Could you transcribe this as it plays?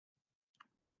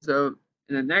So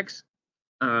in the next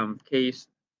case,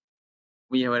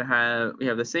 we have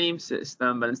the same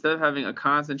system, but instead of having a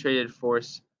concentrated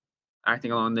force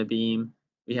acting along the beam,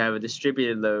 we have a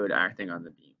distributed load acting on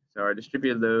the beam. So our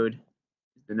distributed load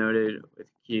is denoted with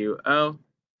QO.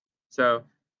 So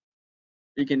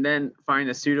we can then find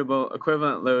a suitable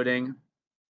equivalent loading.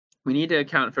 We need to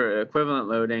account for equivalent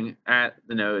loading at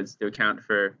the nodes to account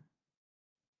for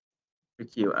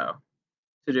QO.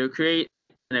 So to create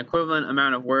an equivalent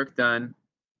amount of work done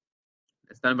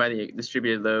that's done by the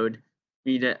distributed load,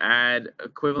 we need to add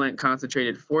equivalent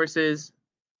concentrated forces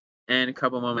and a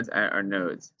couple moments at our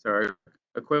nodes. So our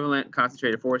equivalent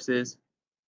concentrated forces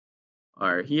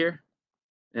are here,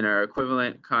 and our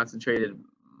equivalent concentrated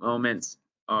moments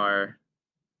are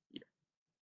here.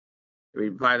 We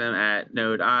apply them at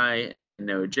node I and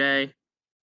node J.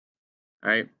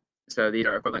 All right, so these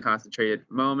are equivalent concentrated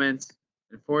moments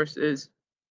and forces.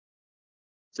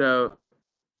 So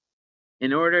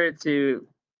in order to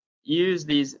use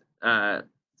these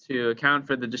to account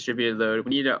for the distributed load, we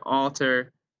need to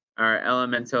alter our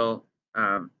elemental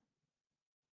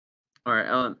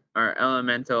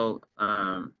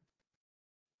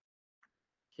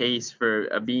case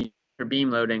for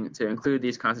beam loading to include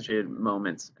these concentrated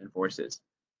moments and forces.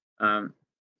 So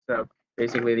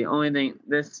basically, the only thing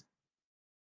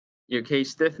your K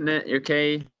stiffness, your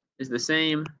K is the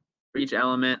same for each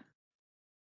element.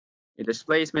 Your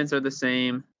displacements are the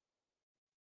same.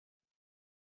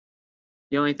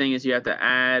 The only thing is you have to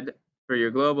add for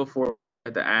your global force,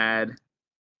 you have to add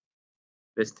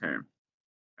this term.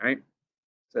 All right.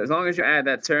 So as long as you add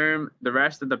that term, the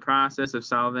rest of the process of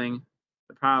solving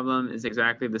the problem is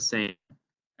exactly the same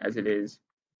as it is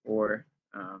for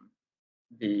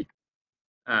if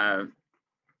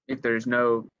there's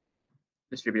no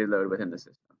distributed load within the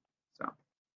system.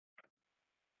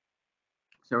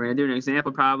 So we're going to do an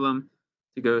example problem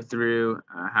to go through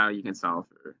how you can solve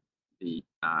for the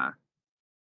how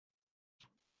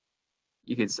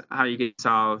you can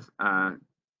solve a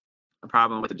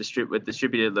problem with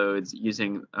distributed loads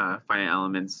using finite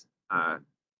elements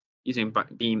using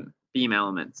beam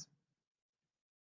elements.